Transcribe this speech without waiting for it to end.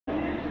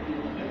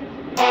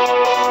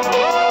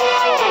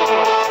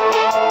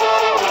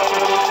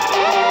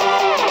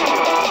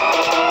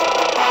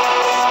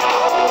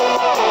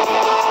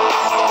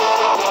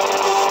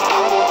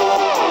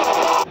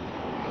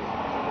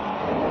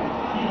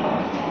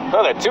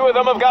Well, the two of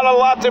them have got a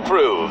lot to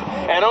prove,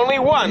 and only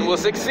one will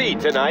succeed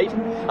tonight.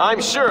 I'm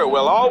sure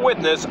we'll all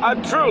witness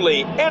a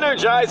truly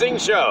energizing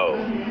show.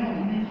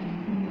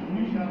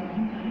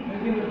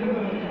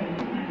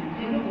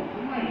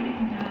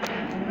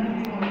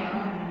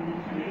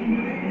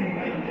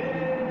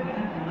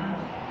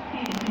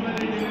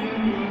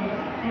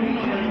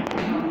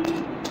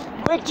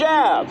 Quick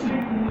jab.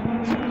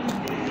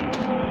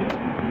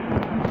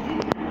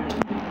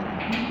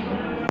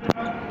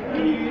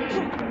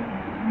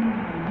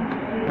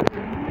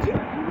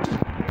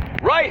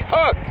 Right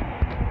hook.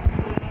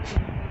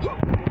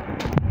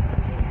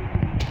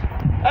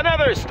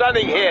 Another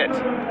stunning hit.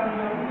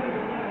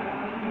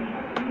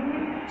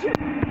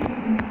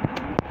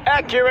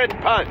 Accurate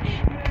punch.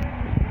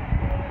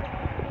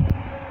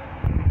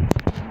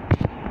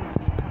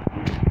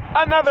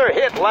 Another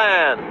hit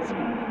lands.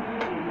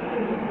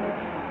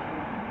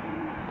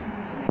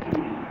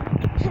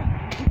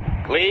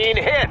 Clean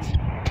hit.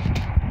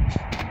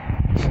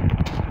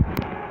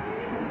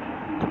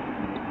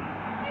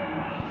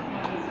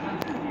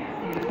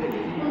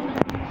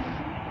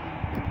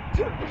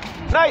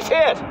 Nice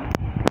hit.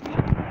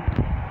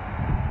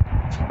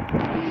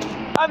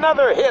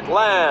 Another hit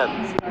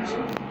lands.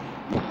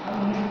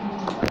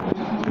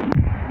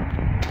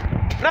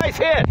 Nice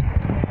hit.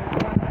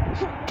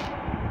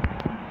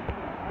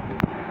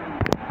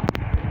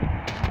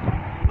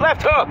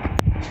 Left hook.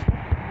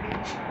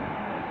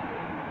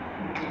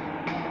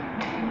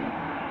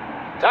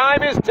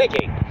 Time is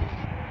ticking.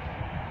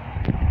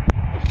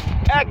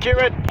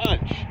 Accurate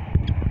punch.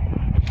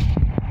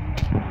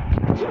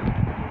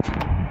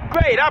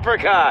 Great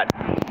uppercut.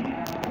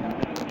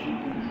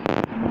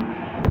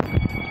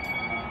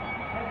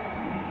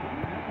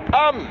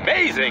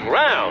 Amazing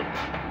round.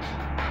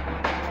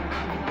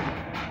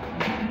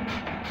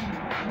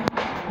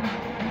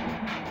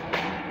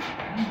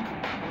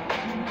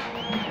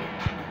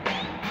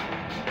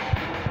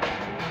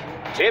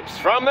 Tips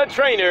from the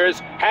trainers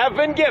have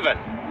been given.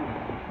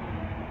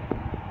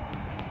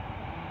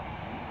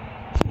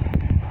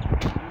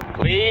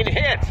 Clean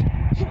hit.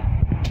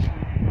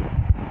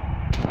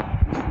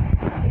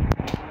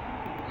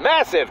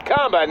 Massive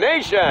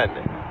combination.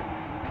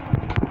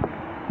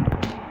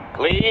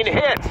 Clean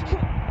hit.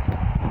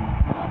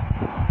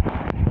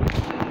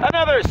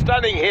 Another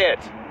stunning hit.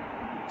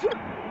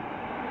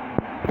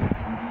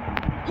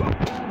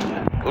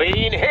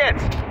 Clean hit.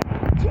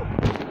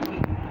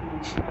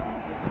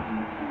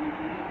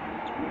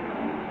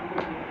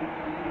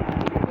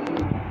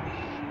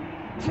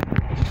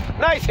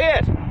 Nice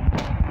hit.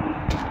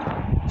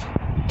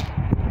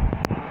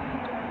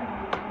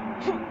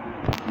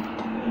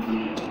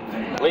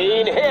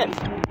 Clean hit.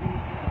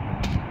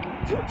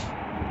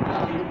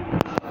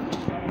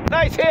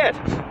 Nice hit.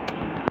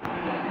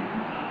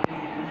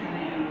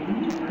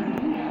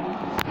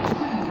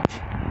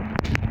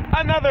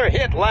 Another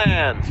hit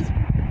lands.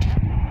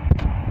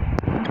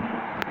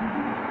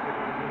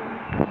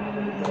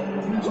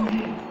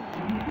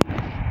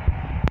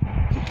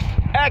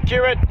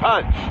 Accurate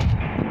punch.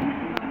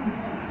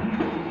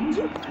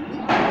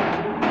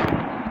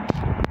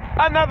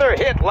 Another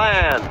hit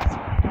lands.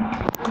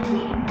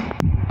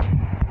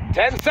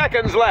 10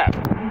 seconds left.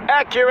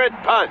 Accurate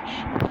punch.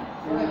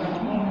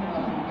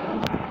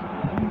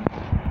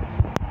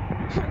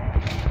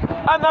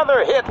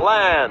 Another hit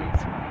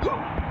lands.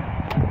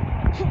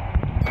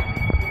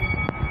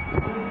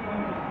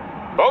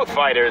 Both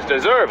fighters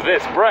deserve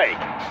this break.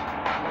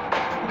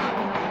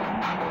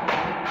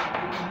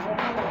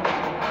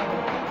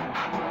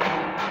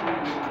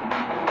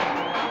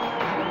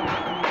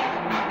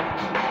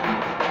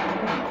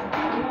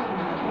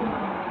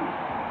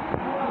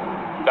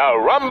 The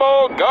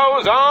rumble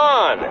goes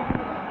on.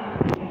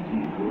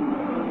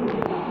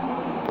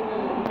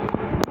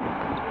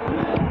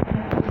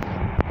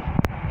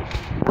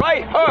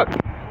 Right hook.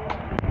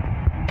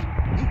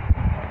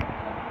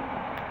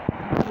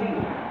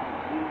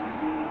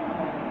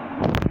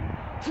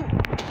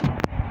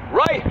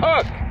 Right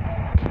hook.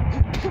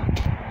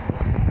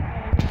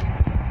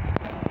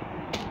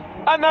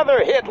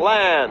 Another hit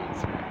lands.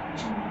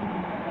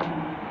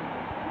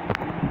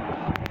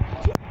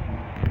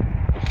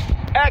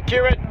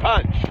 Accurate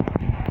punch.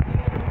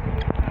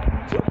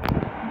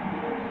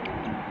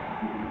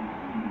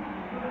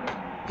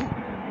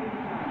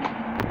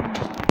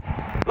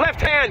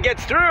 Left hand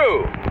gets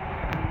through.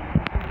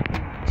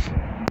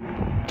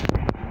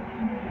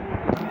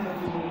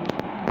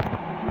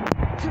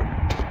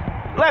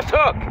 Left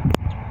hook.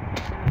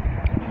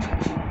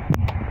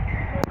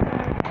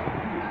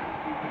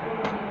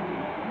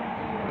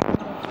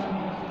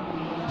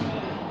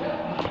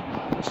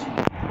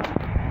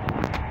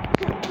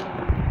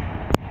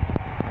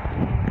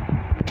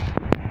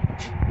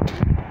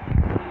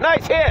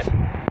 Nice hit.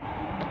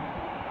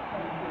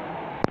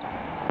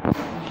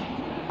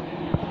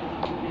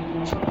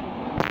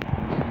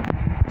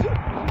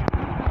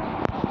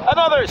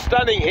 Another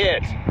stunning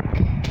hit.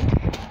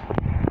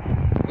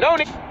 No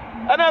need.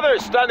 Another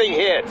stunning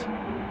hit.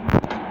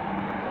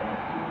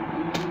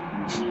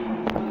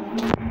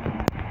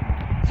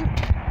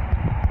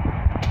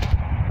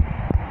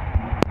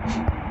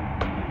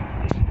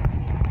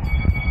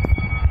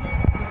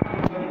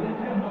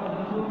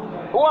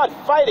 What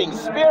fighting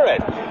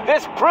spirit!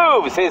 This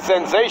proves his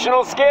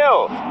sensational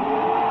skill.